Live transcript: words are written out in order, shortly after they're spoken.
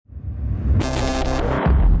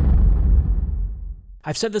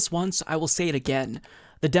I've said this once, I will say it again.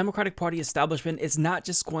 The Democratic Party establishment is not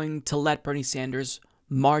just going to let Bernie Sanders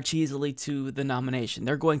march easily to the nomination.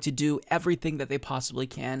 They're going to do everything that they possibly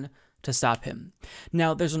can to stop him.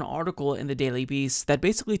 Now, there's an article in the Daily Beast that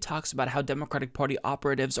basically talks about how Democratic Party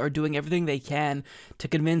operatives are doing everything they can to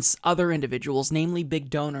convince other individuals, namely big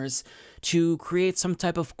donors, to create some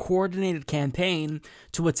type of coordinated campaign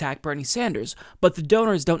to attack Bernie Sanders. But the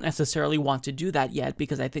donors don't necessarily want to do that yet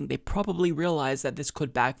because I think they probably realize that this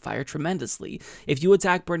could backfire tremendously. If you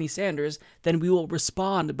attack Bernie Sanders, then we will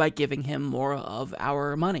respond by giving him more of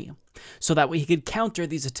our money, so that way he could counter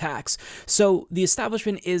these attacks. So the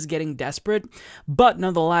establishment is getting desperate, but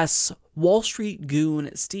nonetheless, Wall Street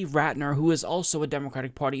goon Steve Ratner, who is also a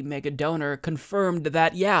Democratic Party mega donor, confirmed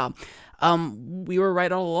that, we were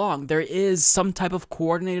right all along. There is some type of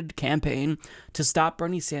coordinated campaign to stop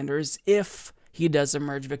Bernie Sanders if he does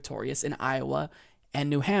emerge victorious in Iowa and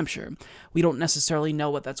New Hampshire. We don't necessarily know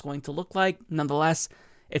what that's going to look like. Nonetheless,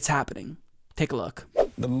 it's happening. Take a look.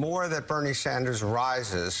 The more that Bernie Sanders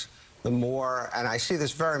rises, the more, and I see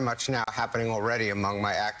this very much now happening already among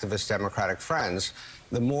my activist Democratic friends,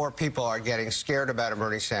 the more people are getting scared about a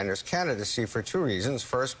Bernie Sanders candidacy for two reasons.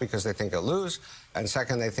 First, because they think he'll lose, and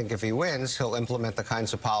second, they think if he wins, he'll implement the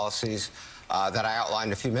kinds of policies that I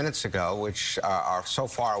outlined a few minutes ago, which are so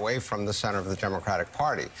far away from the center of the Democratic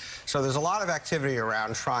Party. So there's a lot of activity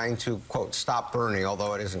around trying to, quote, stop Bernie,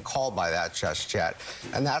 although it isn't called by that just yet.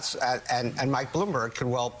 And that's and Mike Bloomberg could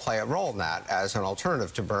well play a role in that as an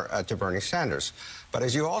alternative to Bernie Sanders. But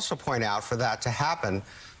as you also point out, for that to happen,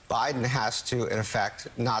 Biden has to, in effect,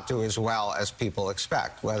 not do as well as people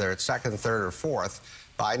expect, whether it's second, third, or fourth.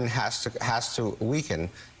 Biden has to weaken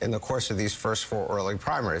in the course of these first four early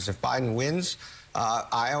primaries. If Biden wins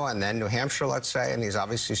Iowa and then New Hampshire, let's say, and he's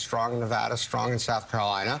obviously strong in Nevada, strong in South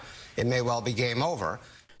Carolina, it may well be game over.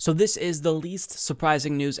 So this is the least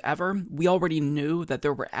surprising news ever. We already knew that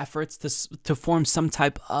there were efforts to form some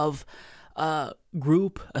type of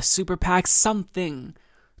group, a super PAC, something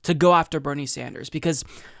to go after Bernie Sanders, because,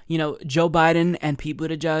 Joe Biden and Pete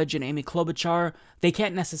Buttigieg and Amy Klobuchar, they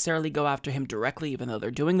can't necessarily go after him directly, even though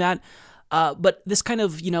they're doing that. But this kind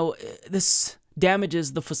of, this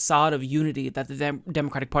damages the facade of unity that the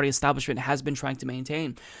Democratic Party establishment has been trying to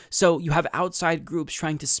maintain. So you have outside groups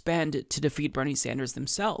trying to spend to defeat Bernie Sanders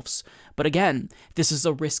themselves. But again, this is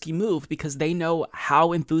a risky move because they know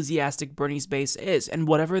how enthusiastic Bernie's base is, and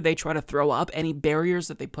whatever they try to throw up, any barriers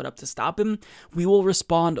that they put up to stop him, we will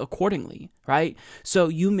respond accordingly, right? So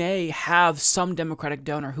you may have some Democratic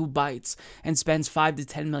donor who bites and spends $5 to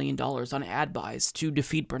 $10 million on ad buys to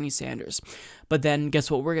defeat Bernie Sanders. But then guess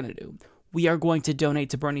what we're going to do? We are going to donate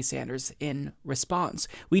to Bernie Sanders in response.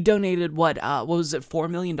 We donated, $4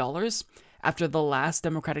 million after the last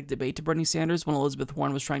Democratic debate to Bernie Sanders when Elizabeth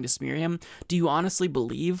Warren was trying to smear him. Do you honestly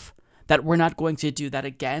believe that we're not going to do that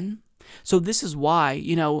again? So this is why,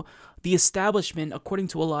 the establishment, according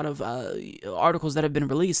to a lot of articles that have been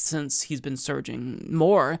released since he's been surging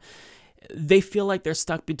more, they feel like they're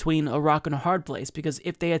stuck between a rock and a hard place, because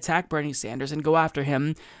if they attack Bernie Sanders and go after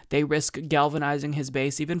him, they risk galvanizing his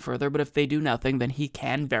base even further, but if they do nothing, then he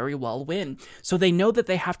can very well win. So they know that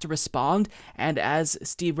they have to respond, and as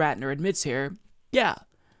Steve Ratner admits here,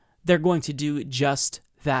 they're going to do just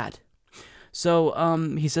that. So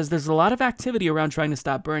he says there's a lot of activity around trying to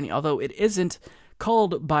stop Bernie, although it isn't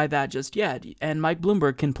called by that just yet, and Mike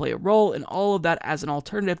Bloomberg can play a role in all of that as an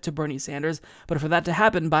alternative to Bernie Sanders, but for that to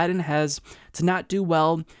happen, Biden has to not do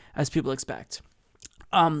well as people expect.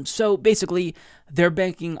 So basically, they're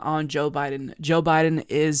banking on Joe Biden. Joe Biden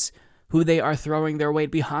is who they are throwing their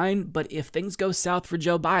weight behind, but if things go south for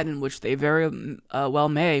Joe Biden, which they very well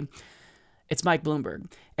may, it's Mike Bloomberg.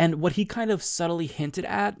 And what he kind of subtly hinted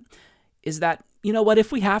at is that,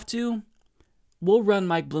 if we have to, we'll run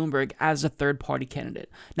Mike Bloomberg as a third-party candidate.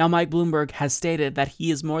 Now, Mike Bloomberg has stated that he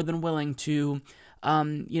is more than willing to,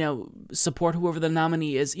 support whoever the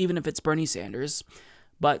nominee is, even if it's Bernie Sanders,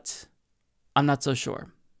 but I'm not so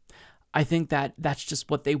sure. I think that that's just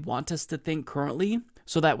what they want us to think currently,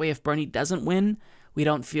 so that way if Bernie doesn't win, we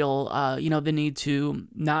don't feel, the need to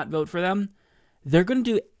not vote for them. They're going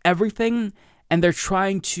to do everything, and they're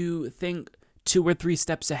trying to think 2 or 3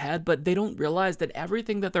 steps ahead, but they don't realize that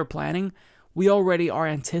everything that they're planning, we already are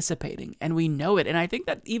anticipating, and we know it. And I think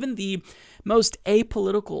that even the most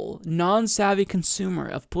apolitical, non-savvy consumer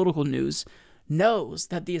of political news knows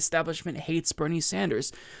that the establishment hates Bernie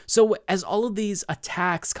Sanders. So as all of these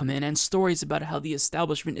attacks come in and stories about how the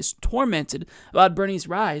establishment is tormented about Bernie's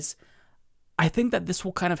rise, I think that this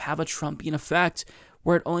will kind of have a Trumpian effect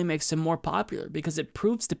where it only makes him more popular because it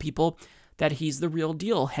proves to people that he's the real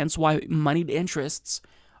deal, hence why moneyed interests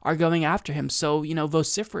are going after him so,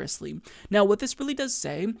 vociferously. Now, what this really does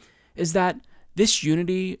say is that this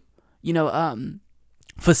unity,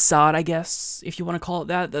 facade, I guess, if you want to call it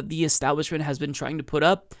that the establishment has been trying to put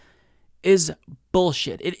up is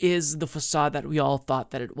bullshit. It is the facade that we all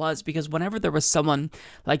thought that it was, because whenever there was someone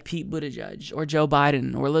like Pete Buttigieg or Joe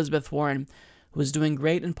Biden or Elizabeth Warren who was doing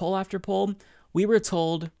great in poll after poll, we were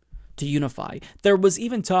told to unify. There was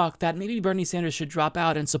even talk that maybe Bernie Sanders should drop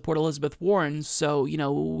out and support Elizabeth Warren so,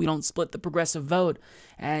 we don't split the progressive vote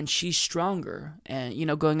and she's stronger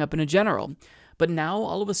and, going up in a general. But now,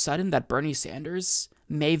 all of a sudden, that Bernie Sanders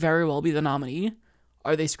may very well be the nominee.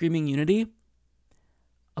 Are they screaming unity?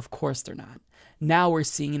 Of course they're not. Now we're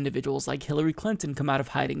seeing individuals like Hillary Clinton come out of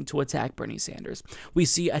hiding to attack Bernie Sanders. We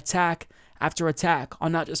see attack after attack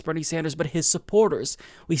on not just Bernie Sanders, but his supporters.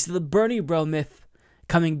 We see the Bernie bro myth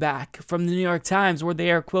coming back from the New York Times, where they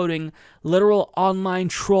are quoting literal online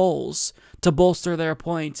trolls to bolster their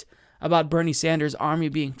point about Bernie Sanders' army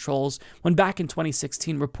being trolls, when back in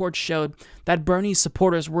 2016, reports showed that Bernie's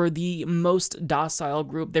supporters were the most docile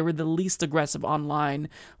group. They were the least aggressive online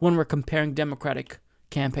when we're comparing Democratic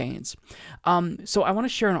campaigns. So I want to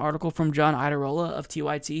share an article from John Idarola of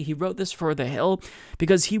TYT. He wrote this for The Hill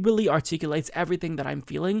because he really articulates everything that I'm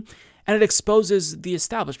feeling, and it exposes the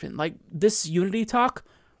establishment. Like, this unity talk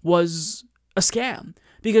was a scam,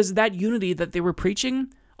 because that unity that they were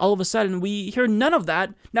preaching, all of a sudden we hear none of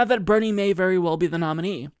that now that Bernie may very well be the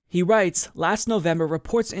nominee. He writes, last November,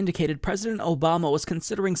 reports indicated President Obama was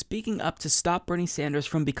considering speaking up to stop Bernie Sanders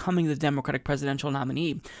from becoming the Democratic presidential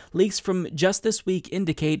nominee. Leaks from just this week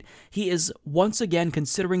indicate he is once again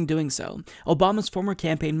considering doing so. Obama's former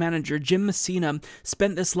campaign manager, Jim Messina,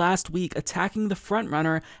 spent this last week attacking the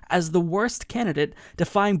frontrunner as the worst candidate,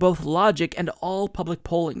 defying both logic and all public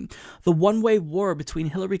polling. The one-way war between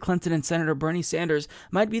Hillary Clinton and Senator Bernie Sanders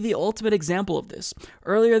might be the ultimate example of this.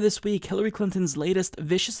 Earlier this week, Hillary Clinton's latest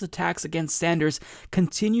vicious attacks against Sanders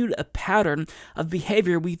continued a pattern of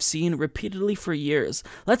behavior we've seen repeatedly for years.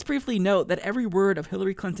 Let's briefly note that every word of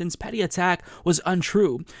Hillary Clinton's petty attack was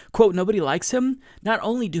untrue. Quote, nobody likes him? Not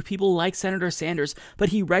only do people like Senator Sanders, but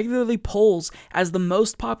he regularly polls as the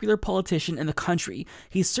most popular politician in the country.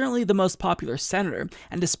 He's certainly the most popular senator,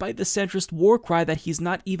 and despite the centrist war cry that he's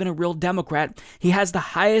not even a real Democrat, he has the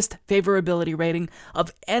highest favorability rating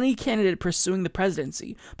of any candidate pursuing the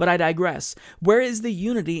presidency. But I digress. Where is the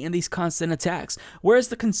unity in these constant attacks? Where is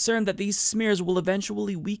the concern that these smears will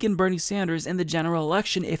eventually weaken Bernie Sanders in the general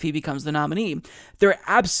election if he becomes the nominee? They're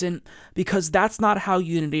absent because that's not how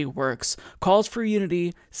unity works. Calls for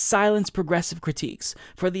unity silence progressive critiques.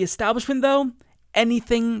 For the establishment, though,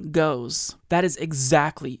 anything goes. That is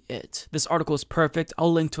exactly it. This article is perfect.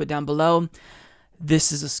 I'll link to it down below.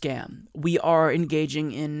 This is a scam. We are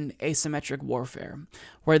engaging in asymmetric warfare,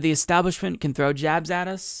 where the establishment can throw jabs at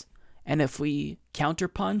us, and if we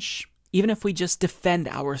counterpunch, even if we just defend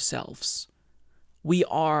ourselves, we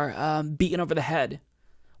are beaten over the head.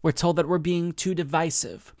 We're told that we're being too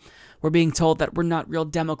divisive. We're being told that we're not real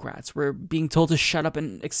Democrats. We're being told to shut up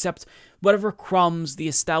and accept whatever crumbs the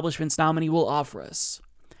establishment's nominee will offer us.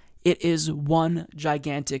 It is one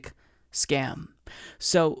gigantic scam.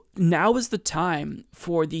 So now is the time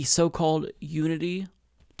for the so-called unity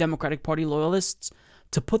Democratic Party loyalists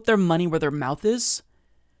to put their money where their mouth is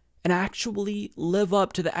and actually live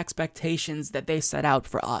up to the expectations that they set out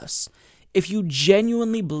for us. If you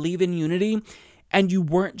genuinely believe in unity, and you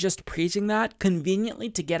weren't just preaching that conveniently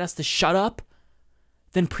to get us to shut up,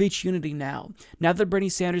 then preach unity now. Now that Bernie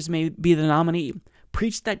Sanders may be the nominee,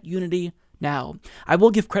 preach that unity now. I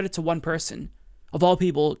will give credit to one person, of all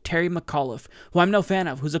people, Terry McAuliffe, who I'm no fan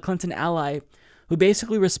of, who's a Clinton ally, who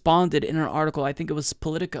basically responded in an article, I think it was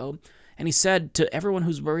Politico, and he said to everyone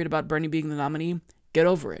who's worried about Bernie being the nominee, get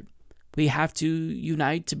over it. We have to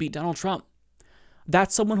unite to beat Donald Trump.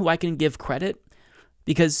 That's someone who I can give credit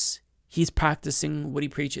because he's practicing what he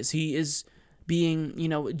preaches. He is being,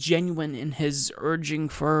 genuine in his urging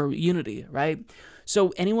for unity, right?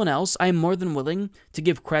 So anyone else, I'm more than willing to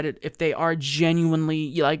give credit if they are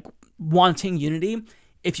genuinely, wanting unity,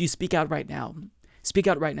 if you speak out right now. Speak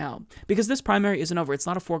out right now. Because this primary isn't over. It's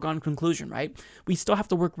not a foregone conclusion, right? We still have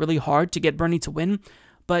to work really hard to get Bernie to win,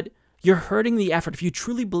 but you're hurting the effort. If you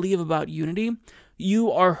truly believe about unity,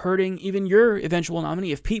 you are hurting even your eventual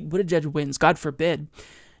nominee. If Pete Buttigieg wins, God forbid.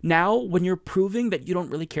 Now, when you're proving that you don't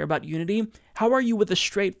really care about unity, how are you with a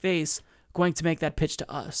straight face going to make that pitch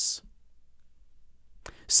to us?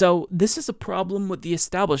 So this is a problem with the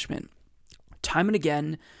establishment. Time and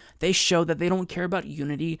again, they show that they don't care about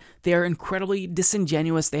unity. They are incredibly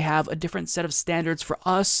disingenuous. They have a different set of standards for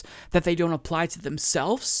us that they don't apply to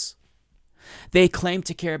themselves. They claim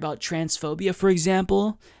to care about transphobia, for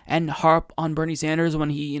example, and harp on Bernie Sanders when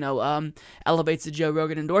he, elevates the Joe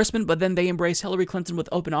Rogan endorsement, but then they embrace Hillary Clinton with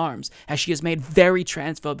open arms, as she has made very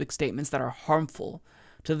transphobic statements that are harmful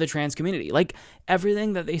to the trans community. Like,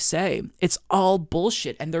 everything that they say, it's all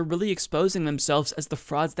bullshit, and they're really exposing themselves as the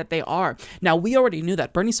frauds that they are. Now, we already knew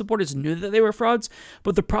that. Bernie supporters knew that they were frauds,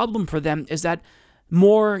 but the problem for them is that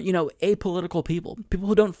more, apolitical people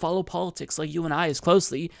who don't follow politics like you and I as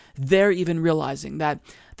closely, they're even realizing that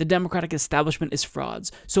the Democratic establishment is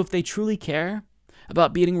frauds. So if they truly care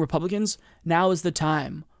about beating Republicans, now is the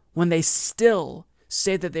time when they still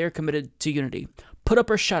say that they are committed to unity. Put up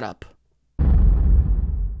or shut up.